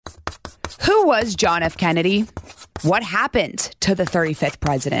Who was John F. Kennedy? What happened to the 35th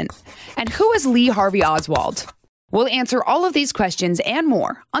president? And who is Lee Harvey Oswald? We'll answer all of these questions and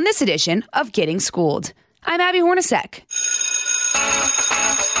more on this edition of Getting Schooled. I'm Abby Hornacek.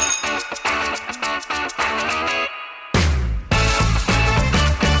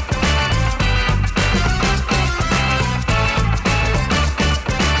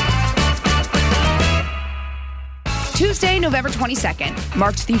 Tuesday, November 22nd,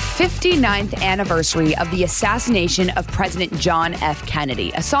 marked the 59th anniversary of the assassination of President John F.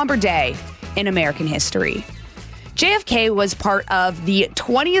 Kennedy, a somber day in American history. JFK was part of the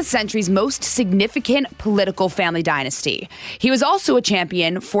 20th century's most significant political family dynasty. He was also a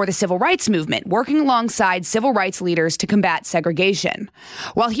champion for the civil rights movement, working alongside civil rights leaders to combat segregation.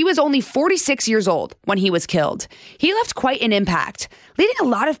 While he was only 46 years old when he was killed, he left quite an impact, leading a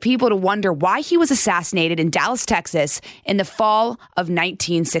lot of people to wonder why he was assassinated in Dallas, Texas in the fall of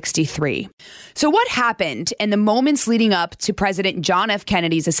 1963. So what happened in the moments leading up to President John F.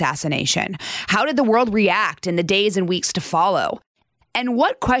 Kennedy's assassination? How did the world react in the days and weeks to follow? And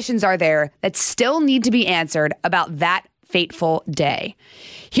what questions are there that still need to be answered about that fateful day?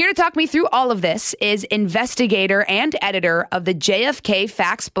 Here to talk me through all of this is investigator and editor of the JFK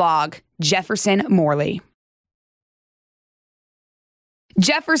Facts blog, Jefferson Morley.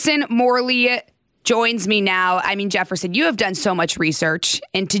 Jefferson Morley joins me now. I mean, Jefferson, you have done so much research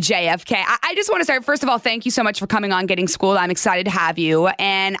into JFK. I just want to start, first of all, thank you so much for coming on Getting Schooled. I'm excited to have you.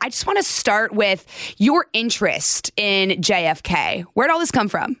 And I just want to start with your interest in JFK. Where'd all this come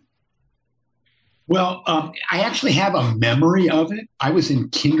from? Well, I actually have a memory of it. I was in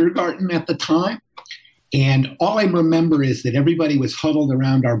kindergarten at the time. And all I remember is that everybody was huddled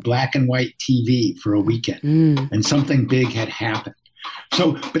around our black and white TV for a weekend. And something big had happened.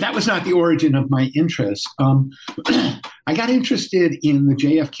 But that was not the origin of my interest. I got interested in the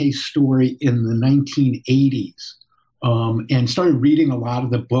JFK story in the 1980s and started reading a lot of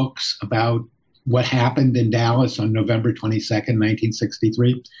the books about what happened in Dallas on November 22nd,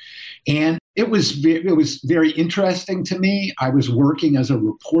 1963. And it was very interesting to me. I was working as a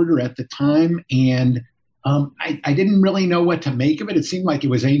reporter at the time, and I didn't really know what to make of it. It seemed like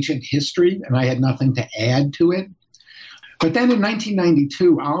it was ancient history, and I had nothing to add to it. But then in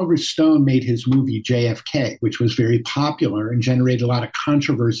 1992, Oliver Stone made his movie JFK, which was very popular and generated a lot of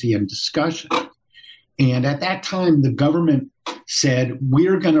controversy and discussion. And at that time, the government said,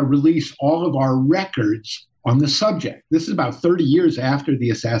 we're going to release all of our records on the subject. This is about 30 years after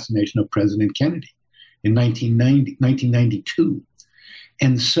the assassination of President Kennedy in 1992.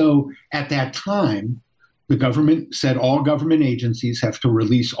 And so at that time, the government said all government agencies have to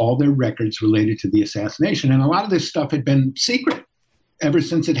release all their records related to the assassination. And a lot of this stuff had been secret ever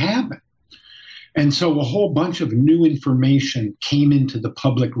since it happened. And so a whole bunch of new information came into the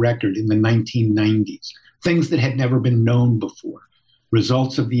public record in the 1990s, things that had never been known before,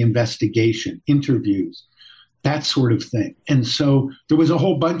 results of the investigation, interviews, that sort of thing. And so there was a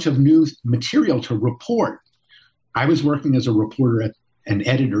whole bunch of new material to report. I was working as a reporter an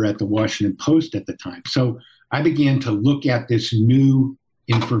editor at the Washington Post at the time. So I began to look at this new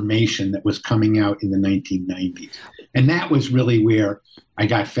information that was coming out in the 1990s. And that was really where I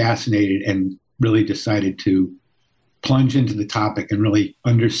got fascinated and really decided to plunge into the topic and really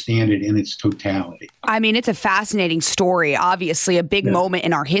understand it in its totality. I mean, it's a fascinating story, obviously a big moment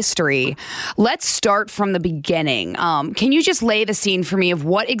in our history. Let's start from the beginning. Can you just lay the scene for me of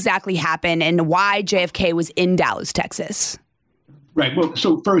what exactly happened and why JFK was in Dallas, Texas? Right. Well,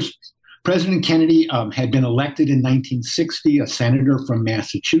 so first, President Kennedy had been elected in 1960, a senator from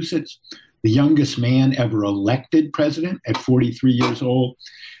Massachusetts, the youngest man ever elected president at 43 years old.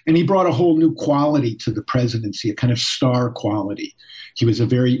 And he brought a whole new quality to the presidency, a kind of star quality. He was a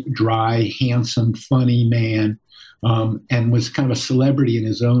very dry, handsome, funny man and was kind of a celebrity in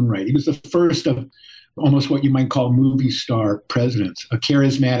his own right. He was the first of almost what you might call movie star presidents, a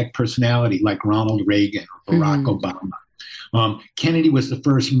charismatic personality like Ronald Reagan or Barack Obama. Kennedy was the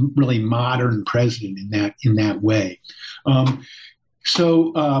first really modern president in that way.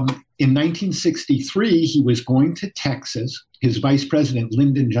 So in 1963, he was going to Texas. His vice president,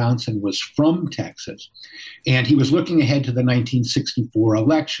 Lyndon Johnson, was from Texas, and he was looking ahead to the 1964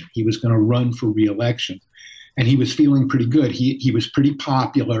 election. He was going to run for re-election, and he was feeling pretty good. He was pretty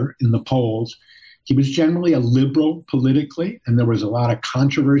popular in the polls. He was generally a liberal politically, and there was a lot of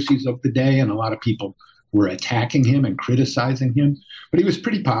controversies of the day, and a lot of people were attacking him and criticizing him, but he was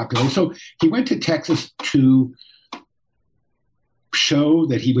pretty popular. So he went to Texas to show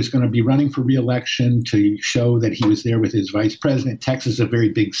that he was going to be running for re-election, to show that he was there with his vice president. Texas is a very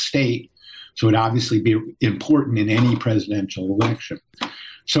big state, so it would obviously be important in any presidential election.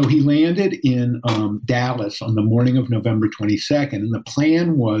 So he landed in Dallas on the morning of November 22nd, and the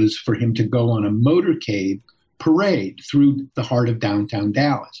plan was for him to go on a motorcade parade through the heart of downtown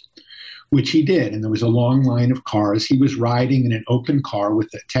Dallas, which he did. And there was a long line of cars. He was riding in an open car with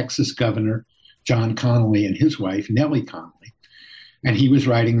the Texas governor, John Connally, and his wife, Nellie Connally. And he was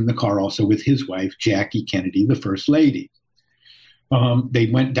riding in the car also with his wife, Jackie Kennedy, the First Lady. They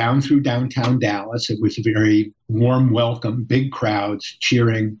went down through downtown Dallas. It was a very warm welcome, big crowds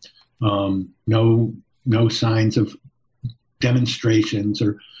cheering, no signs of demonstrations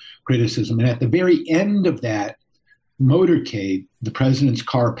or criticism. And at the very end of that motorcade, the president's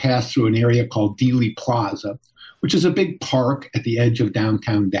car passed through an area called Dealey Plaza, which is a big park at the edge of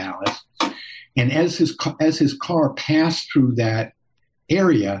downtown Dallas. And as his car passed through that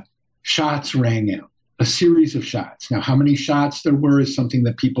area, shots rang out. A series of shots. Now, how many shots there were is something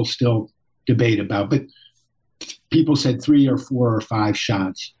that people still debate about, but people said 3 or 4 or 5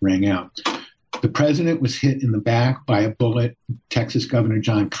 shots rang out. The president was hit in the back by a bullet. Texas Governor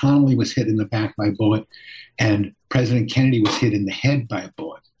John Connally was hit in the back by a bullet, and President Kennedy was hit in the head by a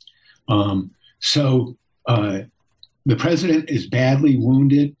bullet. So the president is badly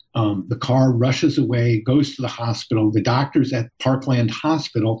wounded. The car rushes away, goes to the hospital. The doctors at Parkland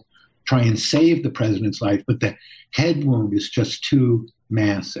Hospital try and save the president's life, but the head wound is just too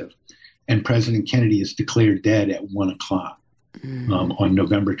massive. And President Kennedy is declared dead at 1 o'clock on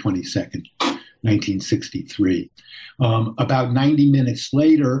November 22nd, 1963. About 90 minutes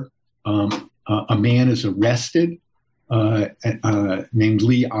later, a man is arrested named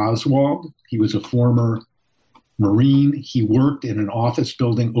Lee Oswald. He was a former Marine. He worked in an office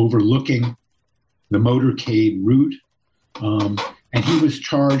building overlooking the motorcade route. And he was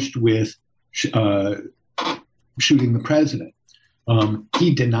charged with shooting the president.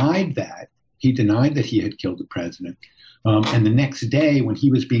 He denied that. He denied that he had killed the president. And the next day, when he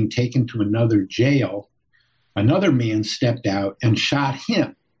was being taken to another jail, another man stepped out and shot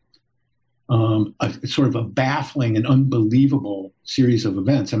him. Sort of a baffling and unbelievable series of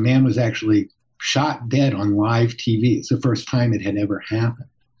events. A man was actually shot dead on live TV. It's the first time it had ever happened.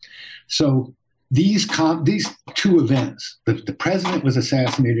 So these two events, the president was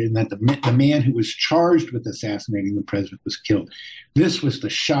assassinated and that the man who was charged with assassinating the president was killed. This was the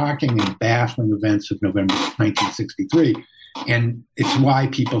shocking and baffling events of November 1963, and it's why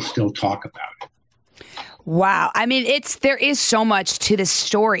people still talk about it. Wow. I mean, there is so much to this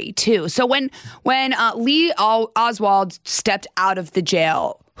story, too. So when Lee Oswald stepped out of the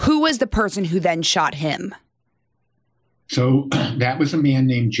jail, who was the person who then shot him? So that was a man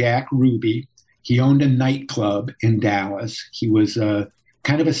named Jack Ruby. He owned a nightclub in Dallas. He was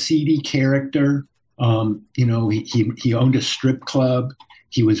kind of a seedy character. He owned a strip club.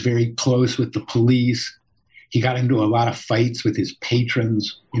 He was very close with the police. He got into a lot of fights with his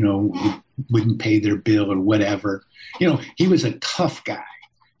patrons, who wouldn't pay their bill or whatever. He was a tough guy.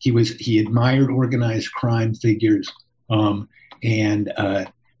 He admired organized crime figures.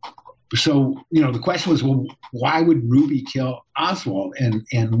 So, the question was, well, why would Ruby kill Oswald?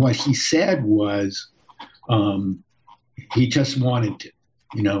 And what he said was he just wanted to.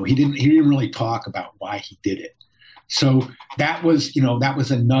 He didn't really talk about why he did it. So that was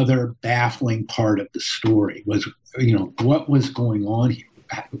another baffling part of the story was, what was going on here?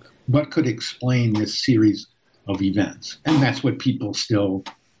 What could explain this series of events? And that's what people still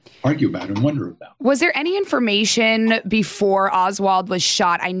argue about and wonder about. Was there any information before Oswald was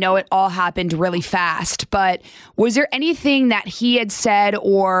shot? I know it all happened really fast, but was there anything that he had said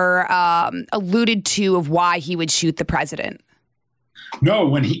or alluded to of why he would shoot the president? No,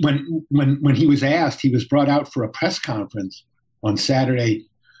 when he was asked, he was brought out for a press conference on Saturday,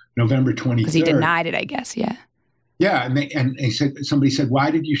 November 23rd. Because he denied it, I guess, yeah. Yeah, and he said, somebody said,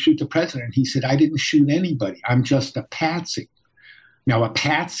 why did you shoot the president? He said, I didn't shoot anybody. I'm just a patsy. Now, a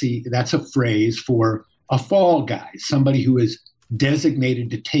patsy, that's a phrase for a fall guy, somebody who is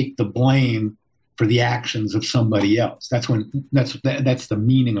designated to take the blame for the actions of somebody else. That's the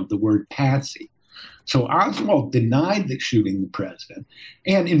meaning of the word patsy. So Oswald denied the shooting the president.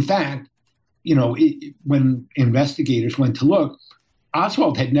 And in fact, when investigators went to look,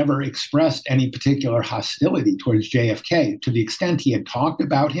 Oswald had never expressed any particular hostility towards JFK. To the extent he had talked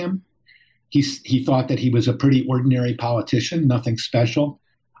about him, he thought that he was a pretty ordinary politician, nothing special.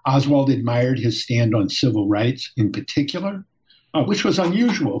 Oswald admired his stand on civil rights in particular, which was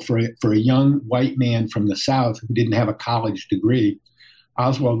unusual for a young white man from the South who didn't have a college degree.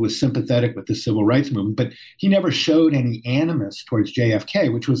 Oswald was sympathetic with the civil rights movement, but he never showed any animus towards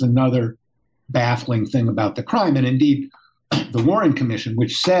JFK, which was another baffling thing about the crime. And indeed, the Warren Commission,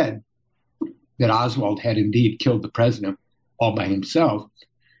 which said that Oswald had indeed killed the president all by himself,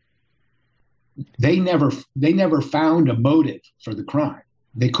 they never found a motive for the crime.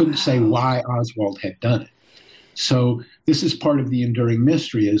 They couldn't say why Oswald had done it. So this is part of the enduring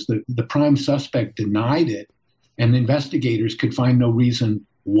mystery, is that the prime suspect denied it, and investigators could find no reason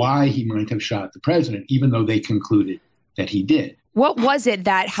why he might have shot the president, even though they concluded that he did. What was it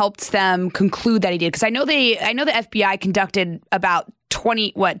that helped them conclude that he did? Because I know the FBI conducted about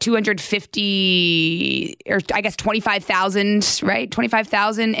 250, or I guess 25,000, right?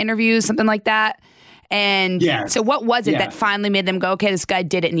 25,000 interviews, something like that. And so what was it that finally made them go, okay, this guy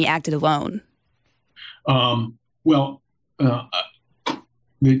did it and he acted alone? The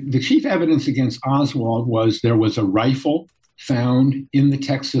chief evidence against Oswald was there was a rifle found in the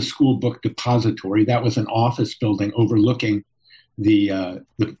Texas School Book Depository. That was an office building overlooking the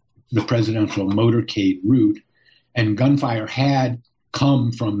presidential motorcade route, and gunfire had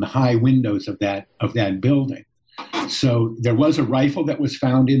come from the high windows of that building. So there was a rifle that was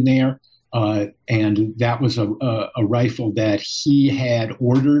found in there, and that was a rifle that he had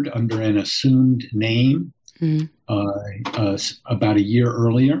ordered under an assumed name about a year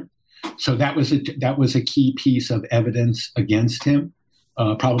earlier. So that was a key piece of evidence against him.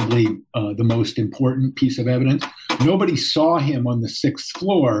 Probably the most important piece of evidence. Nobody saw him on the 6th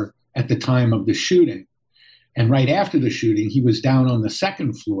floor at the time of the shooting. And right after the shooting, he was down on the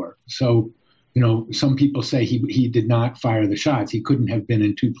 2nd floor. So, some people say he did not fire the shots. He couldn't have been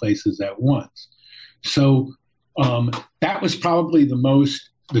in two places at once. So that was probably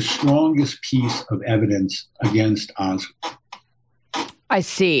the strongest piece of evidence against Oswald. I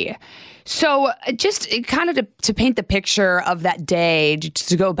see. So just kind of to paint the picture of that day, just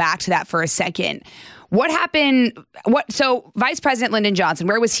to go back to that for a second, what happened? So Vice President Lyndon Johnson,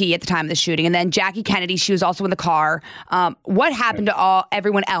 where was he at the time of the shooting? And then Jackie Kennedy, she was also in the car. What happened to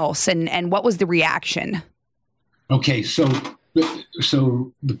everyone else, and what was the reaction? Okay, so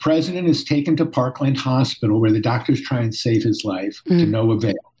the president is taken to Parkland Hospital, where the doctors try and save his life to no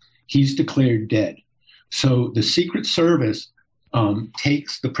avail. He's declared dead. So the Secret Service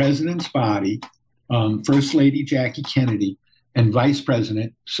takes the president's body, First Lady Jackie Kennedy, and Vice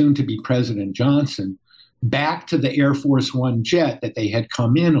President, soon to be President Johnson, back to the Air Force One jet that they had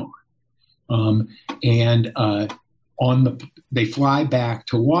come in on. They fly back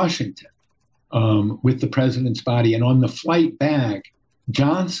to Washington with the president's body. And on the flight back,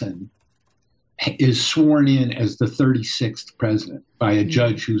 Johnson is sworn in as the 36th president by a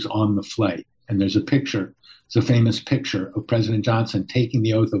judge who's on the flight. And there's a picture. It's a famous picture of President Johnson taking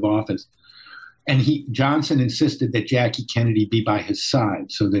the oath of office. And Johnson insisted that Jackie Kennedy be by his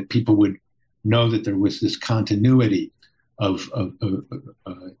side so that people would know that there was this continuity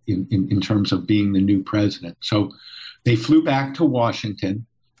in terms of being the new president. So they flew back to Washington,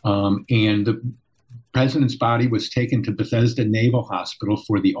 and the president's body was taken to Bethesda Naval Hospital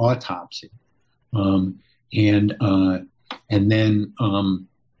for the autopsy. And then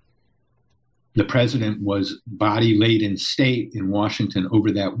the president was body laid in state in Washington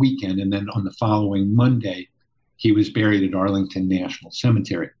over that weekend. And then on the following Monday, he was buried at Arlington National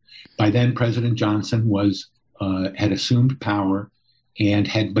Cemetery. By then, President Johnson had assumed power and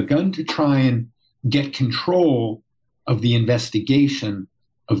had begun to try and get control of the investigation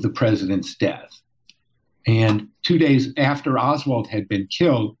of the president's death. And 2 days after Oswald had been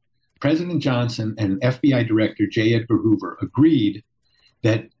killed, President Johnson and FBI Director J. Edgar Hoover agreed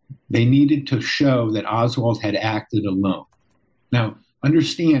that they needed to show that Oswald had acted alone. Now,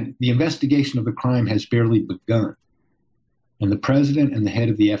 understand, the investigation of the crime has barely begun. And the president and the head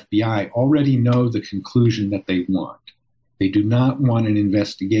of the FBI already know the conclusion that they want. They do not want an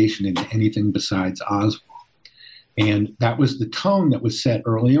investigation into anything besides Oswald. And that was the tone that was set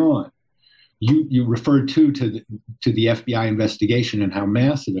early on. You referred to the FBI investigation and how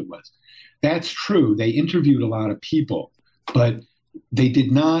massive it was. That's true. They interviewed a lot of people, but they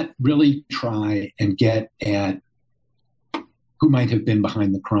did not really try and get at who might have been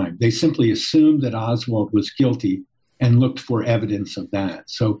behind the crime. They simply assumed that Oswald was guilty and looked for evidence of that.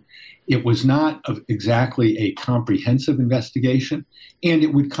 So it was not exactly a comprehensive investigation, and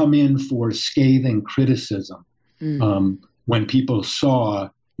it would come in for scathing criticism when people saw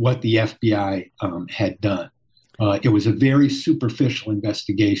what the FBI had done. It was a very superficial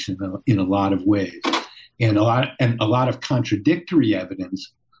investigation in a lot of ways. And a lot of contradictory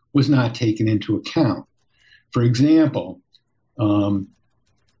evidence was not taken into account. For example, the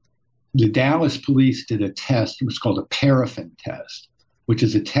Dallas police did a test. It was called a paraffin test, which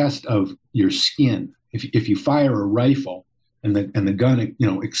is a test of your skin. If you fire a rifle and the gun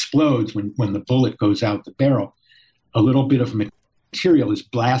explodes when the bullet goes out the barrel, a little bit of material is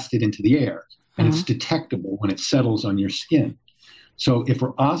blasted into the air, and it's detectable when it settles on your skin. So if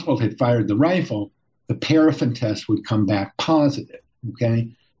Oswald had fired the rifle, the paraffin test would come back positive, okay?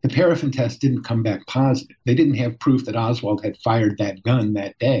 The paraffin test didn't come back positive. They didn't have proof that Oswald had fired that gun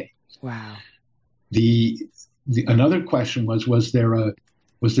that day. Wow. Another question was there a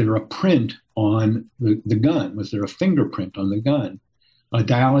print on the gun? Was there a fingerprint on the gun?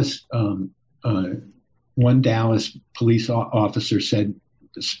 One Dallas police officer said,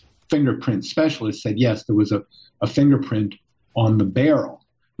 this fingerprint specialist said, yes, there was a fingerprint on the barrel,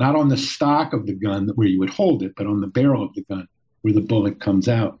 not on the stock of the gun where you would hold it, but on the barrel of the gun where the bullet comes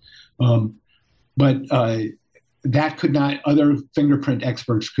out. But that could not, other fingerprint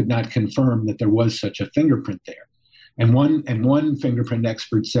experts could not confirm that there was such a fingerprint there. And one fingerprint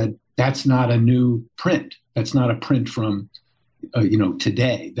expert said, that's not a new print. That's not a print from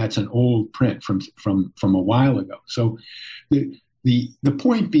today. That's an old print from a while ago. So the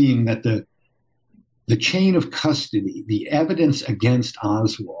point being that the chain of custody, the evidence against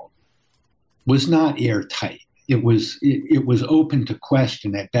Oswald, was not airtight. It was open to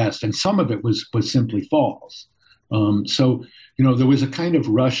question at best, and some of it was simply false. So there was a kind of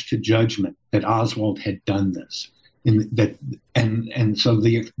rush to judgment that Oswald had done this, and so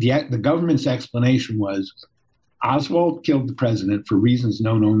the government's explanation was Oswald killed the president for reasons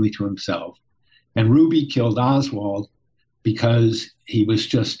known only to himself, and Ruby killed Oswald because he was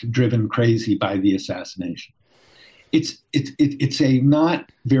just driven crazy by the assassination. It's a not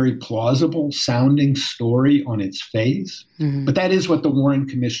very plausible sounding story on its face, but that is what the Warren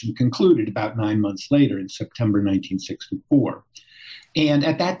Commission concluded about 9 months later in September 1964. And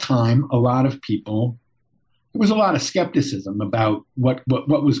at that time, there was a lot of skepticism about what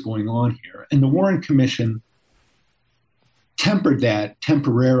was going on here. And the Warren Commission tempered that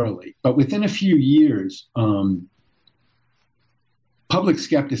temporarily, but within a few years, public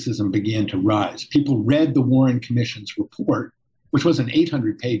skepticism began to rise. People read the Warren Commission's report, which was an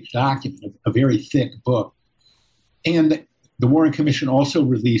 800-page document, a very thick book. And the Warren Commission also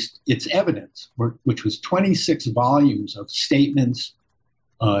released its evidence, which was 26 volumes of statements,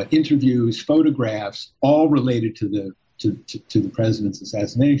 interviews, photographs, all related to the president's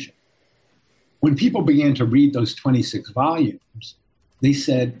assassination. When people began to read those 26 volumes, they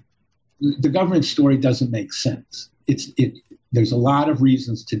said, the government story doesn't make sense. There's a lot of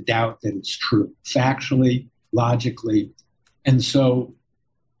reasons to doubt that it's true, factually, logically. And so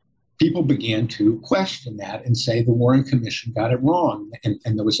people began to question that and say the Warren Commission got it wrong, and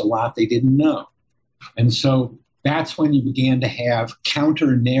there was a lot they didn't know. And so that's when you began to have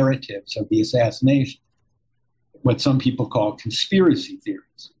counter narratives of the assassination, what some people call conspiracy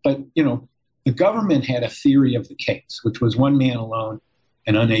theories. But, the government had a theory of the case, which was one man alone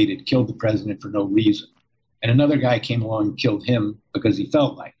and unaided killed the president for no reason. And another guy came along and killed him because he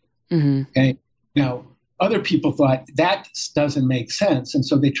felt like it. Mm-hmm. Okay. Now, other people thought that doesn't make sense. And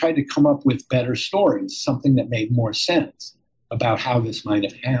so they tried to come up with better stories, something that made more sense about how this might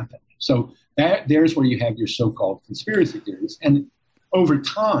have happened. So there's where you have your so-called conspiracy theories. And over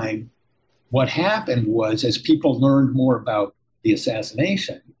time, what happened was, as people learned more about the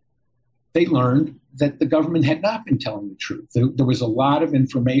assassination, they learned that the government had not been telling the truth. There was a lot of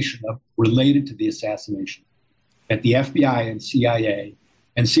information related to the assassination that the FBI and CIA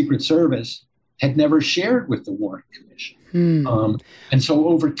and Secret Service had never shared with the Warren Commission. And so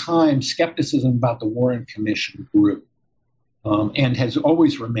over time, skepticism about the Warren Commission grew and has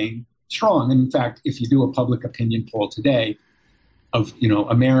always remained strong. And in fact, if you do a public opinion poll today of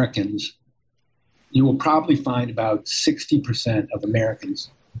Americans, you will probably find about 60% of Americans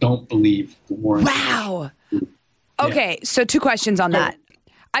don't believe the Warren Commission. Wow. Okay, so two questions on that.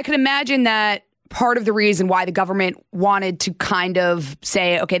 I could imagine that part of the reason why the government wanted to kind of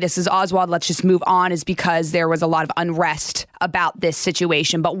say, okay, this is Oswald, let's just move on, is because there was a lot of unrest about this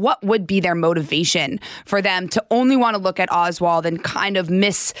situation. But what would be their motivation for them to only want to look at Oswald and kind of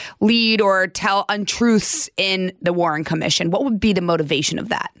mislead or tell untruths in the Warren Commission? What would be the motivation of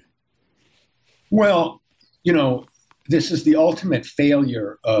that? Well, this is the ultimate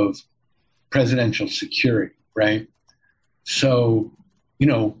failure of presidential security, right? So,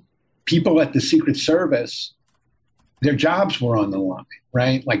 people at the Secret Service, their jobs were on the line,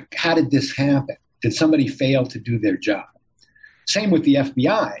 right? Like, how did this happen? Did somebody fail to do their job? Same with the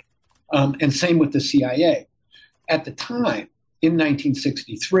FBI, and same with the CIA. At the time, in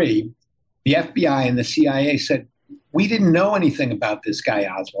 1963, the FBI and the CIA said, we didn't know anything about this guy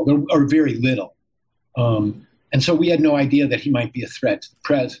Oswald, or very little. And so we had no idea that he might be a threat to the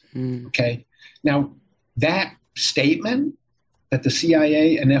president, okay? Now, that statement that the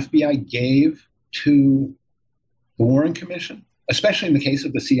CIA and FBI gave to the Warren Commission, especially in the case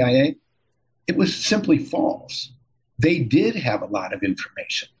of the CIA, it was simply false. they did have a lot of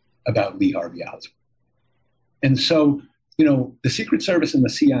information about Lee Harvey Oswald. And so, the Secret Service and the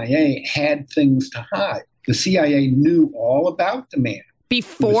CIA had things to hide. The CIA knew all about the man.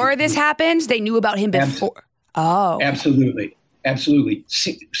 Before this happened? They knew about him before? Oh. Absolutely. Absolutely.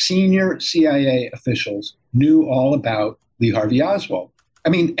 Senior CIA officials knew all about Lee Harvey Oswald.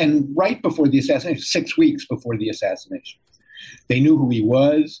 And right before the assassination, 6 weeks before the assassination, they knew who he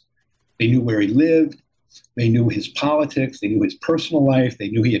was. They knew where he lived. They knew his politics. They knew his personal life. They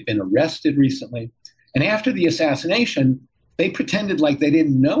knew he had been arrested recently. And after the assassination, they pretended like they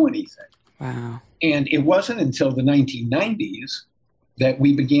didn't know anything. Wow. And it wasn't until the 1990s that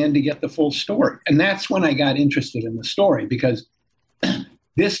we began to get the full story. And that's when I got interested in the story, because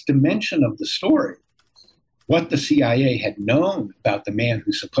this dimension of the story, what the CIA had known about the man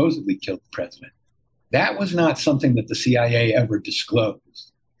who supposedly killed the president, that was not something that the CIA ever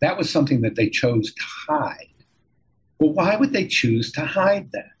disclosed. That was something that they chose to hide. Well, why would they choose to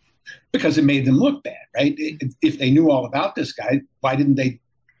hide that? Because it made them look bad, right? If they knew all about this guy, why didn't they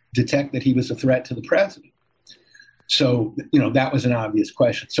detect that he was a threat to the president? So, that was an obvious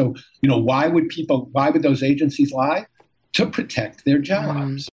question. So, why would those agencies lie? To protect their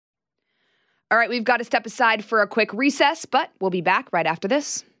jobs. All right, we've got to step aside for a quick recess, but we'll be back right after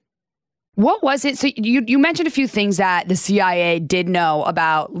this. What was it? So you mentioned a few things that the CIA did know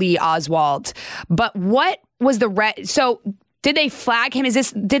about Lee Oswald, but what was so did they flag him?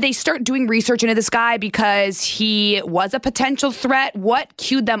 Did they start doing research into this guy because he was a potential threat? What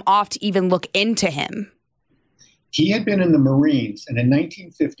cued them off to even look into him? He had been in the Marines, and in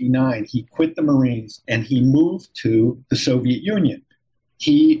 1959, he quit the Marines and he moved to the Soviet Union.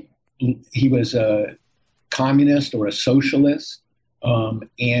 He was a communist or a socialist,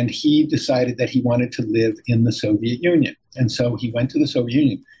 and he decided that he wanted to live in the Soviet Union. And so he went to the Soviet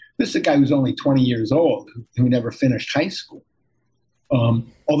Union. This is a guy who's only 20 years old, who never finished high school.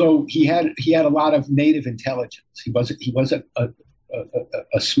 Although he had a lot of native intelligence. He was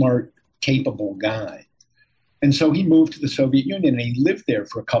a smart, capable guy. And so he moved to the Soviet Union, and he lived there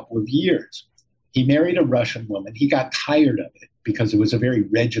for a couple of years. He married a Russian woman. He got tired of it because it was a very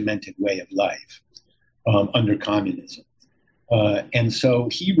regimented way of life under communism. And so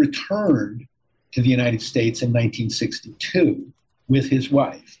he returned to the United States in 1962 with his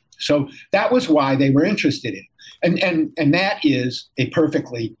wife. So that was why they were interested in him. And that is a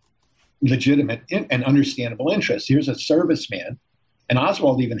perfectly legitimate and understandable interest. Here's a serviceman, and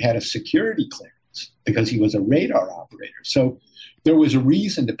Oswald even had a security clearance because he was a radar operator. So there was a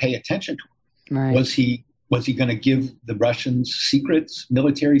reason to pay attention to him. Right. Was he going to give the Russians secrets,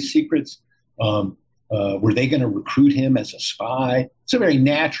 military secrets? Were they going to recruit him as a spy? It's a very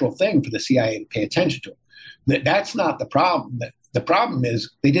natural thing for the CIA to pay attention to him. That's not the problem. The problem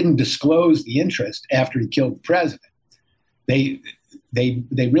is they didn't disclose the interest after he killed the president. They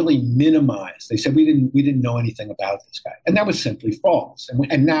really minimized. They said we didn't know anything about this guy, and that was simply false.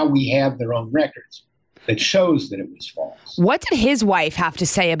 And now we have their own records that shows that it was false. What did his wife have to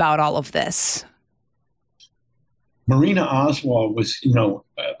say about all of this? Marina Oswald was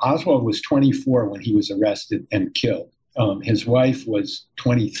 24 when he was arrested and killed. His wife was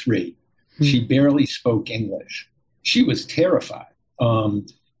 23. She barely spoke English. She was terrified.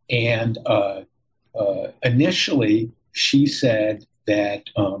 And initially, she said that,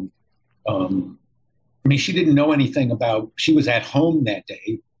 she didn't know anything about, she was at home that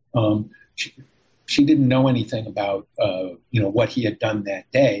day. She didn't know anything about, what he had done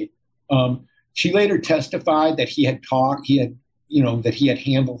that day. She later testified that that he had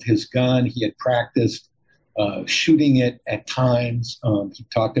handled his gun. He had practiced shooting it at times. He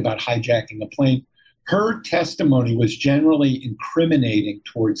talked about hijacking a plane. Her testimony was generally incriminating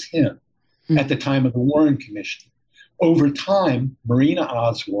towards him at the time of the Warren Commission. Over time, Marina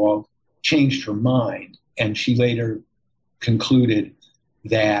Oswald changed her mind, and she later concluded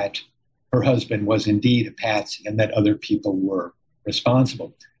that her husband was indeed a patsy and that other people were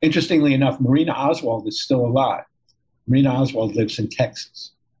responsible. Interestingly enough, Marina Oswald is still alive. Marina Oswald lives in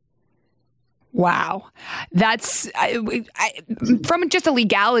Texas. Wow. That's from just a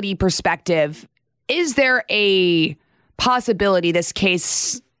legality perspective, is there a possibility this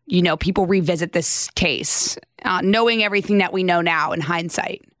case, people revisit this case, knowing everything that we know now in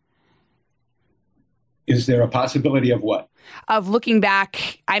hindsight? Is there a possibility of what? Of looking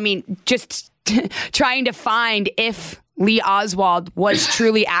back, just trying to find if Lee Oswald was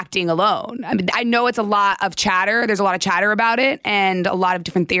truly acting alone. I know it's a lot of chatter. There's a lot of chatter about it and a lot of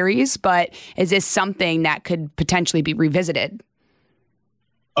different theories, but is this something that could potentially be revisited?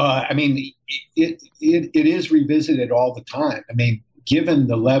 It is revisited all the time. given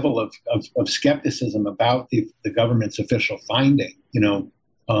the level of skepticism about the government's official finding,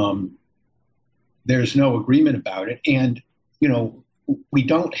 there's no agreement about it. And, we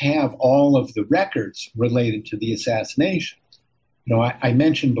don't have all of the records related to the assassination. I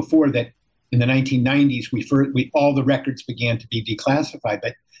mentioned before that in the 1990s, all the records began to be declassified,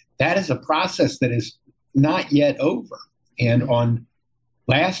 but that is a process that is not yet over. And on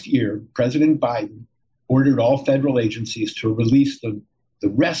last year, President Biden ordered all federal agencies to release the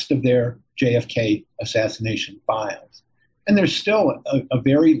rest of their JFK assassination files. And there's still a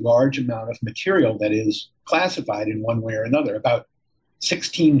very large amount of material that is classified in one way or another, about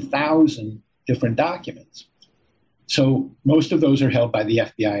 16,000 different documents. So most of those are held by the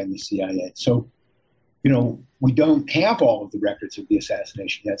FBI and the CIA. So, we don't have all of the records of the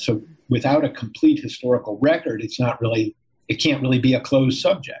assassination yet. So without a complete historical record, it can't really be a closed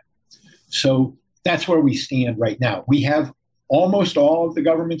subject. So that's where we stand right now. We have almost all of the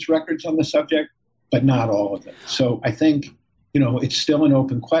government's records on the subject, but not all of them. So I think, it's still an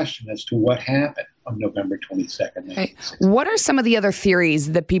open question as to what happened on November 22nd. Okay. What are some of the other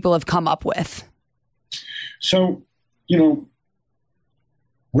theories that people have come up with? So,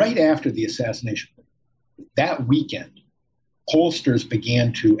 right after the assassination, that weekend, pollsters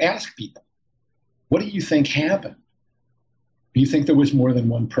began to ask people, what do you think happened? Do you think there was more than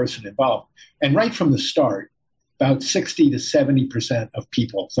one person involved? And right from the start, about 60 to 70% of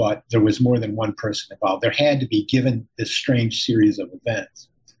people thought there was more than one person involved. There had to be, given this strange series of events.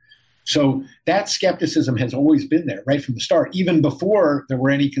 So that skepticism has always been there right from the start, even before there were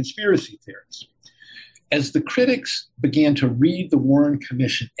any conspiracy theories. As the critics began to read the Warren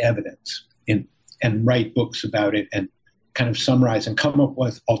Commission evidence and write books about it and kind of summarize and come up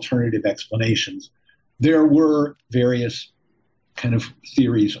with alternative explanations, there were various kind of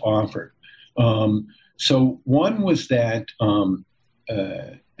theories offered. So one was that, and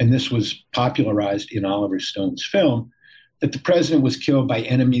this was popularized in Oliver Stone's film, that the president was killed by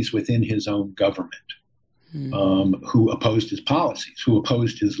enemies within his own government, who opposed his policies, who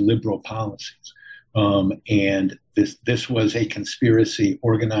opposed his liberal policies. And this was a conspiracy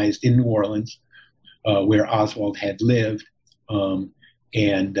organized in New Orleans, where Oswald had lived,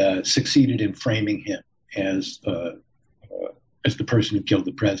 and succeeded in framing him as the person who killed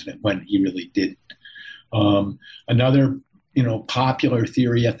the president when he really didn't. Another, popular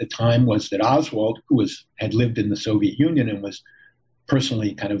theory at the time was that Oswald, who had lived in the Soviet Union and was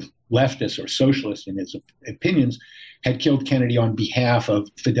personally kind of leftist or socialist in his opinions, had killed Kennedy on behalf of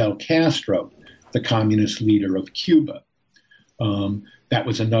Fidel Castro, the communist leader of Cuba. That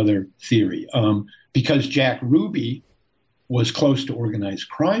was another theory. Because Jack Ruby was close to organized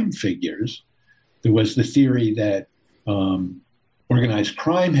crime figures, there was the theory that organized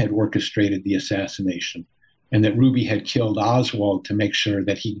crime had orchestrated the assassination and that Ruby had killed Oswald to make sure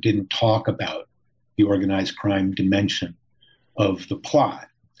that he didn't talk about the organized crime dimension of the plot.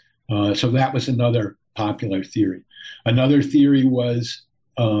 So that was another popular theory. Another theory was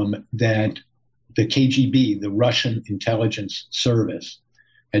that the KGB, the Russian intelligence service,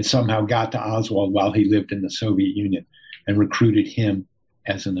 had somehow got to Oswald while he lived in the Soviet Union and recruited him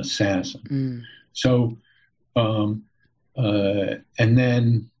as an assassin. So, and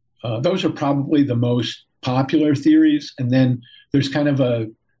then those are probably the most popular theories. And then there's kind of a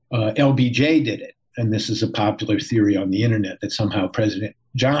LBJ did it. And this is a popular theory on the internet that somehow President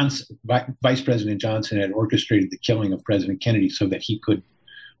Johnson, Vice President Johnson had orchestrated the killing of President Kennedy so that he could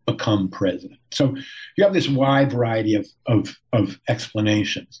become president. So you have this wide variety of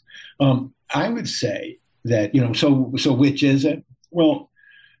explanations. I would say that, so which is it? Well,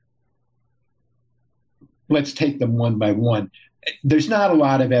 let's take them one by one. There's not a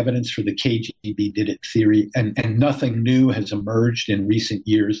lot of evidence for the KGB did it theory, and nothing new has emerged in recent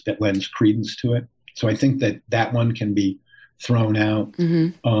years that lends credence to it. So I think that one can be thrown out.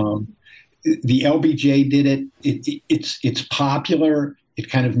 Mm-hmm. The LBJ did it. It's popular. It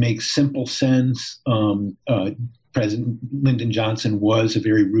kind of makes simple sense. President Lyndon Johnson was a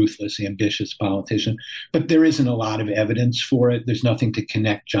very ruthless, ambitious politician, but there isn't a lot of evidence for it. There's nothing to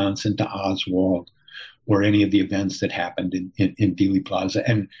connect Johnson to Oswald or any of the events that happened in Dealey Plaza.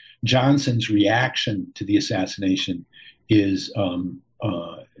 And Johnson's reaction to the assassination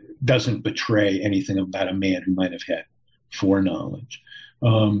doesn't betray anything about a man who might have had foreknowledge.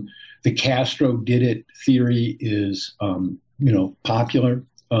 The Castro did it theory is, popular.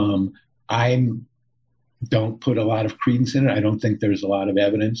 I don't put a lot of credence in it. I don't think there's a lot of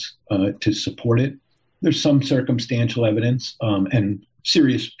evidence to support it. There's some circumstantial evidence, and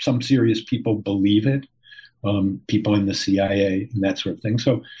some serious people believe it, people in the CIA and that sort of thing.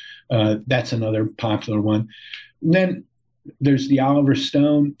 So that's another popular one. And then there's the Oliver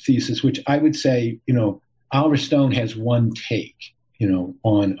Stone thesis, which I would say, Oliver Stone has one take,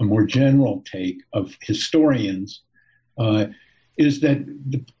 on a more general take of historians, is that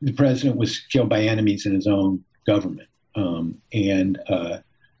the president was killed by enemies in his own government. And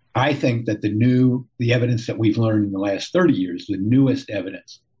I think that the evidence that we've learned in the last 30 years, the newest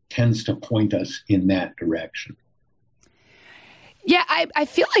evidence, tends to point us in that direction. Yeah, I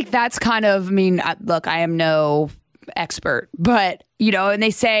feel like that's kind of, look, I am no expert, but, and they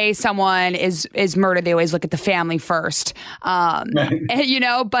say someone is murdered, they always look at the family first. And,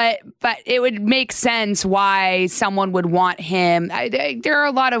 but it would make sense why someone would want him. There are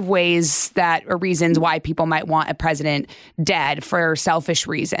a lot of ways or reasons why people might want a president dead for selfish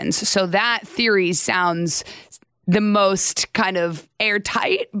reasons. So that theory sounds the most kind of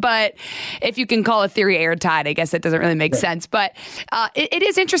airtight, but if you can call a theory airtight, I guess that doesn't really make sense. But it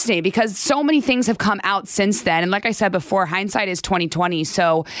is interesting because so many things have come out since then. And like I said before, hindsight is 2020.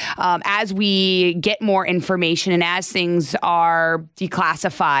 So as we get more information and as things are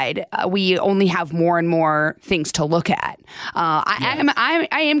declassified, we only have more and more things to look at. I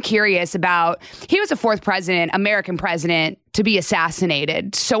am curious about, he was the fourth president, American president, to be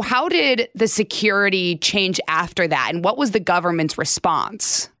assassinated. So how did the security change after that? And what was the government's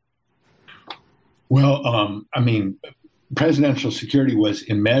response? Well, presidential security was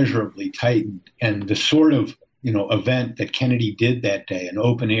immeasurably tightened. And the sort of, event that Kennedy did that day, an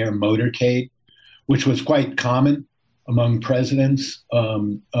open air motorcade, which was quite common among presidents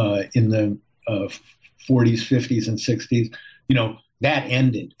in the 40s, 50s, and 60s, that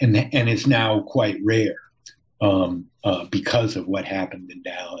ended and is now quite rare. Because of what happened in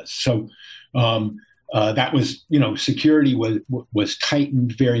Dallas. So that was, security was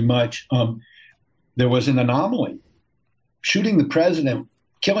tightened very much. There was an anomaly. Killing the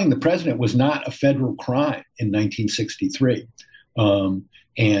president was not a federal crime in 1963.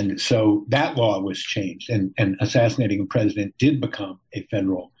 And so that law was changed, and assassinating a president did become a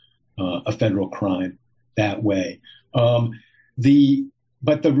federal crime that way.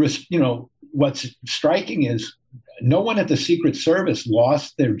 What's striking is no one at the Secret Service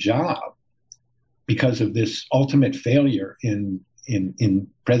lost their job because of this ultimate failure in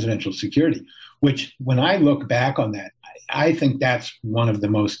presidential security, which when I look back on that, I think that's one of the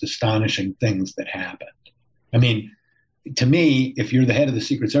most astonishing things that happened. To me, if you're the head of the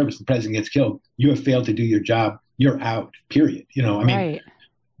Secret Service, the president gets killed, you have failed to do your job, you're out, period. Right.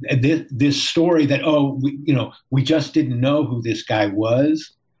 This story that, we just didn't know who this guy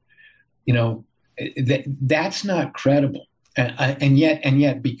was, that's not credible. And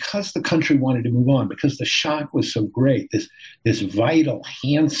yet, because the country wanted to move on, because the shock was so great, this vital,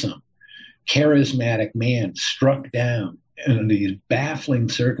 handsome, charismatic man struck down in these baffling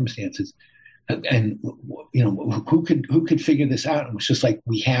circumstances, and who could figure this out? And it was just like,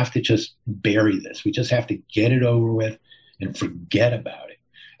 we have to just bury this. We just have to get it over with and forget about it.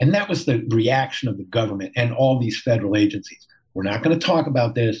 And that was the reaction of the government and all these federal agencies. We're not going to talk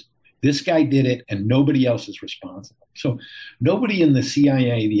about this. This guy did it, and nobody else is responsible. So nobody in the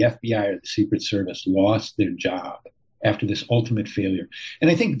CIA, the FBI, or the Secret Service lost their job after this ultimate failure. And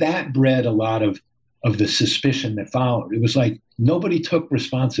I think that bred a lot of the suspicion that followed. It was like nobody took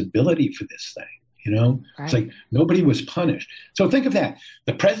responsibility for this thing, Right. It's like nobody was punished. So think of that.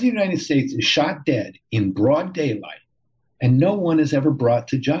 The President of the United States is shot dead in broad daylight, and no one is ever brought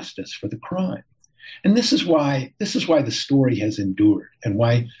to justice for the crime. And this is why the story has endured, and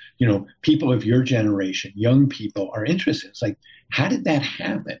why, people of your generation, young people, are interested. It's like, how did that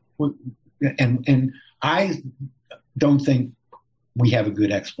happen? And I don't think we have a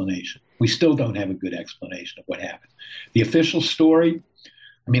good explanation. We still don't have a good explanation of what happened. The official story,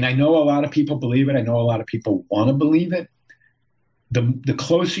 I know a lot of people believe it. I know a lot of people want to believe it. The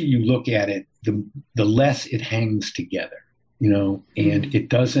closer you look at it, the less it hangs together. And it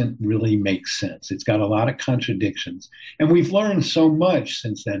doesn't really make sense. It's got a lot of contradictions. And we've learned so much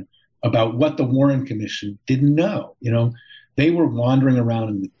since then about what the Warren Commission didn't know. They were wandering around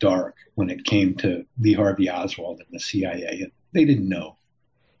in the dark when it came to Lee Harvey Oswald and the CIA. And they didn't know.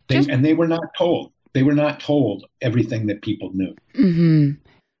 And they were not told. They were not told everything that people knew. Mm-hmm.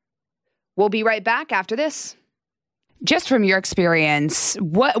 We'll be right back after this. Just from your experience,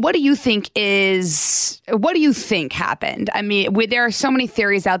 what do you think happened? There are so many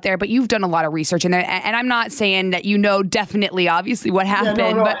theories out there, but you've done a lot of research in there, and I'm not saying that definitely, obviously, what happened.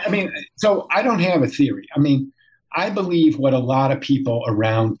 Yeah, no. So I don't have a theory. I believe what a lot of people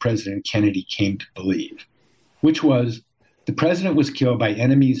around President Kennedy came to believe, which was the president was killed by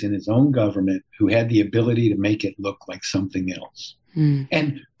enemies in his own government who had the ability to make it look like something else.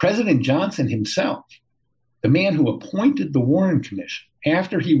 And President Johnson himself the man who appointed the Warren Commission,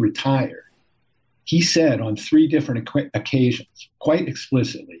 after he retired, he said on 3 different occasions, quite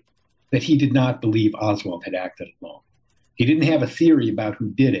explicitly, that he did not believe Oswald had acted alone. He didn't have a theory about who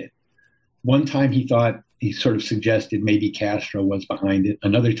did it. One time he sort of suggested maybe Castro was behind it.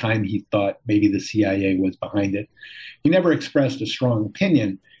 Another time he thought maybe the CIA was behind it. He never expressed a strong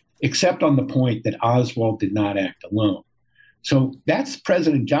opinion, except on the point that Oswald did not act alone. So that's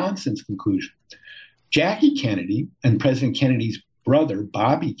President Johnson's conclusion. Jackie Kennedy and President Kennedy's brother,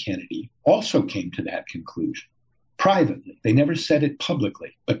 Bobby Kennedy, also came to that conclusion privately. They never said it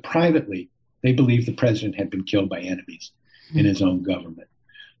publicly, but privately, they believed the president had been killed by enemies in his own government.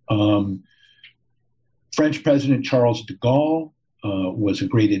 French President Charles de Gaulle was a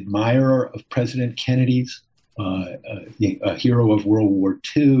great admirer of President Kennedy's, a hero of World War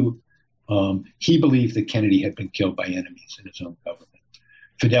II. He believed that Kennedy had been killed by enemies in his own government.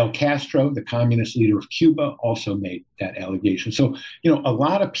 Fidel Castro, the communist leader of Cuba, also made that allegation. So, a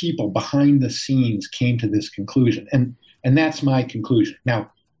lot of people behind the scenes came to this conclusion, and that's my conclusion.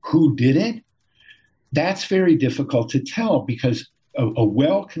 Now, who did it? That's very difficult to tell, because a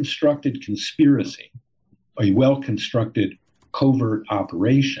well-constructed conspiracy, a well-constructed covert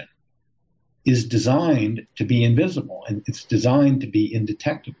operation is designed to be invisible, and it's designed to be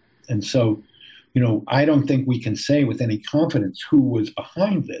indetectable. And so, I don't think we can say with any confidence who was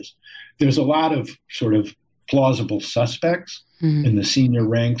behind this. There's a lot of sort of plausible suspects in the senior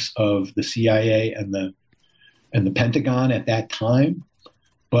ranks of the CIA and the Pentagon at that time.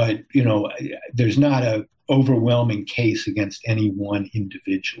 But, there's not an overwhelming case against any one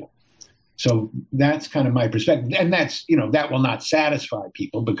individual. So that's kind of my perspective. And that's, that will not satisfy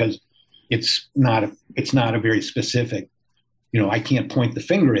people, because it's not a very specific, I can't point the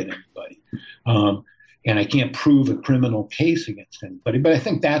finger at anybody. And I can't prove a criminal case against anybody. But I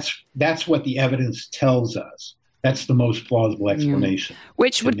think that's what the evidence tells us. That's the most plausible explanation.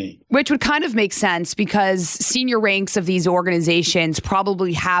 Which would kind of make sense, because senior ranks of these organizations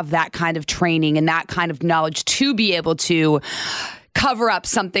probably have that kind of training and that kind of knowledge to be able to cover up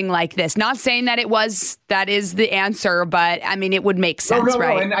something like this. Not saying that that is the answer, but I mean, it would make sense,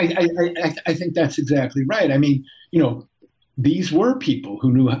 right? No, and I think that's exactly right. I mean, these were people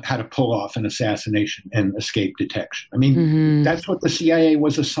who knew how to pull off an assassination and escape detection. I mean, that's what the CIA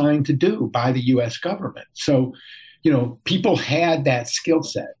was assigned to do by the U.S. government. So, people had that skill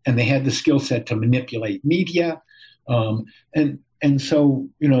set, and they had the skill set to manipulate media. And so,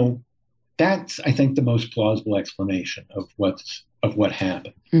 that's, I think, the most plausible explanation of what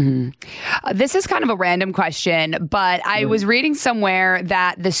happened. This is kind of a random question, but I was reading somewhere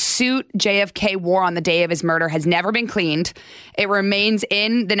that the suit JFK wore on the day of his murder has never been cleaned. It remains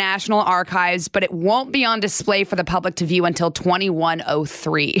in the National Archives, but it won't be on display for the public to view until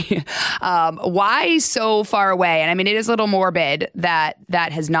 2103. Why so far away? And I mean, it is a little morbid that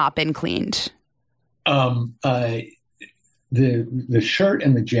has not been cleaned. The shirt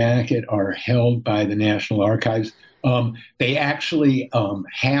and the jacket are held by the National Archives. They actually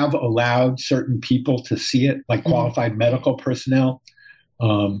have allowed certain people to see it, like qualified medical personnel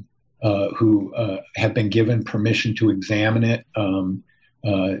who have been given permission to examine it.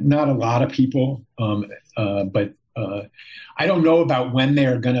 Not a lot of people, but I don't know about when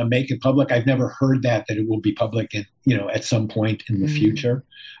they're going to make it public. I've never heard that it will be public at some point in the future.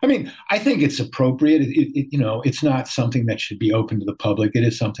 I mean, I think it's appropriate. It's not something that should be open to the public. It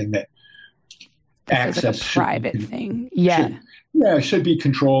is something that access like a private thing. Should be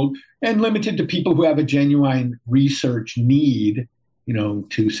controlled and limited to people who have a genuine research need,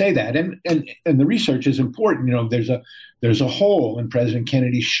 to say that. And the research is important. There's a hole in President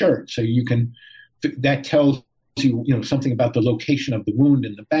Kennedy's shirt, so that tells you, something about the location of the wound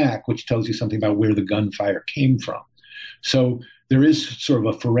in the back, which tells you something about where the gunfire came from. So there is sort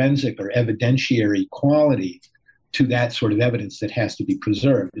of a forensic or evidentiary quality to that sort of evidence that has to be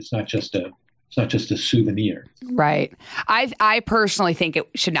preserved. It's not just a souvenir. Right. I personally think it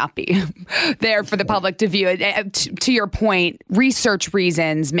should not be there for the public to view. To your point, research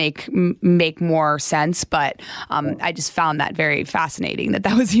reasons make more sense, but I just found that very fascinating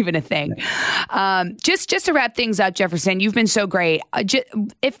that was even a thing. Just to wrap things up, Jefferson, you've been so great.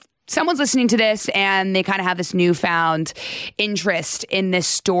 If someone's listening to this and they kind of have this newfound interest in this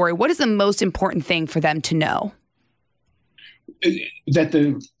story, what is the most important thing for them to know? That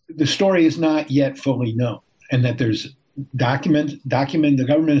the story is not yet fully known, and that there's the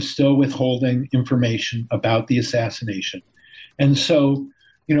government is still withholding information about the assassination. And so,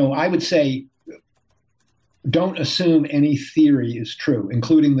 I would say, don't assume any theory is true,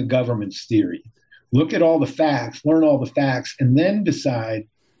 including the government's theory. Look at all the facts, learn all the facts, and then decide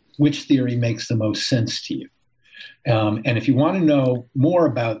which theory makes the most sense to you. And if you want to know more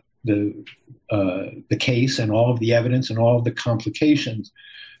about the case and all of the evidence and all of the complications,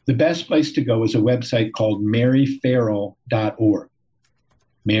 the best place to go is a website called maryferrell.org.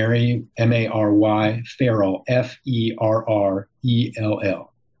 Mary, M-A-R-Y, Ferrell, F-E-R-R-E-L-L,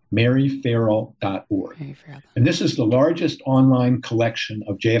 maryferrell.org. And this is the largest online collection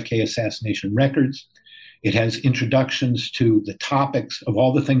of JFK assassination records. It has introductions to the topics of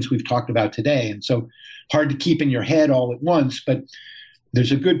all the things we've talked about today. And so hard to keep in your head all at once, but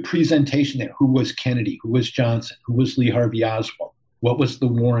there's a good presentation there. Who was Kennedy? Who was Johnson? Who was Lee Harvey Oswald? What was the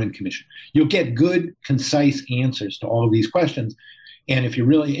Warren Commission? You'll get good, concise answers to all of these questions. And if you're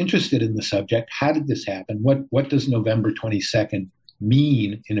really interested in the subject, how did this happen? What does November 22nd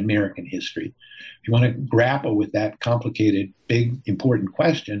mean in American history? If you want to grapple with that complicated, big, important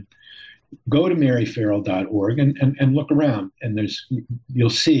question, go to maryferrell.org and look around. And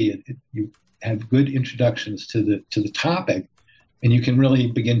you'll see you have good introductions to the topic, and you can really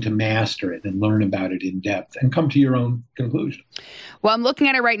begin to master it and learn about it in depth and come to your own conclusion. Well, I'm looking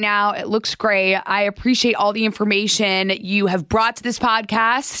at it right now. It looks great. I appreciate all the information you have brought to this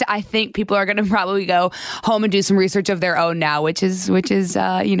podcast. I think people are going to probably go home and do some research of their own now, which is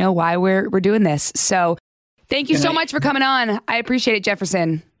why we're doing this. So thank you so much for coming on. I appreciate it,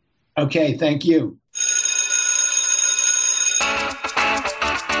 Jefferson. Okay, thank you.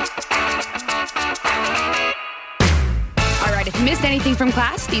 If you missed anything from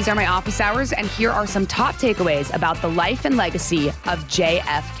class, these are my office hours, and here are some top takeaways about the life and legacy of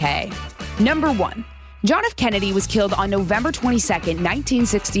JFK. Number 1, John F. Kennedy was killed on November 22nd,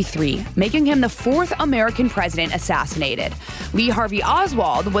 1963, making him the 4th American president assassinated. Lee Harvey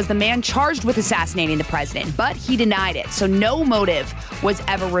Oswald was the man charged with assassinating the president, but he denied it, so no motive was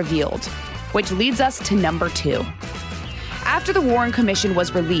ever revealed. Which leads us to number 2. After the Warren Commission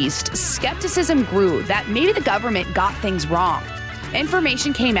was released, skepticism grew that maybe the government got things wrong.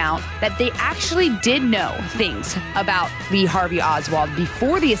 Information came out that they actually did know things about Lee Harvey Oswald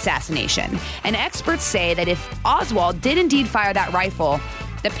before the assassination, and experts say that if Oswald did indeed fire that rifle,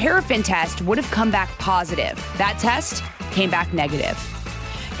 the paraffin test would have come back positive. That test came back negative.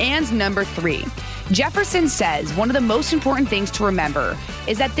 And number 3, Jefferson says one of the most important things to remember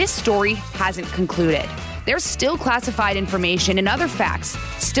is that this story hasn't concluded. There's still classified information and other facts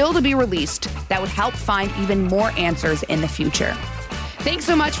still to be released that would help find even more answers in the future. Thanks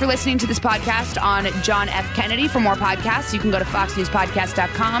so much for listening to this podcast on John F. Kennedy. For more podcasts, you can go to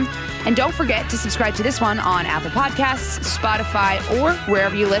foxnewspodcast.com. And don't forget to subscribe to this one on Apple Podcasts, Spotify, or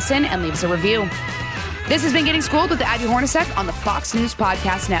wherever you listen, and leave us a review. This has been Getting Schooled with Abby Hornacek on the Fox News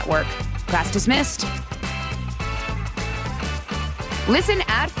Podcast Network. Class dismissed. Listen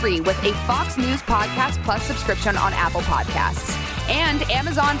ad-free with a Fox News Podcast Plus subscription on Apple Podcasts. And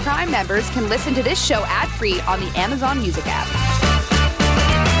Amazon Prime members can listen to this show ad-free on the Amazon Music app.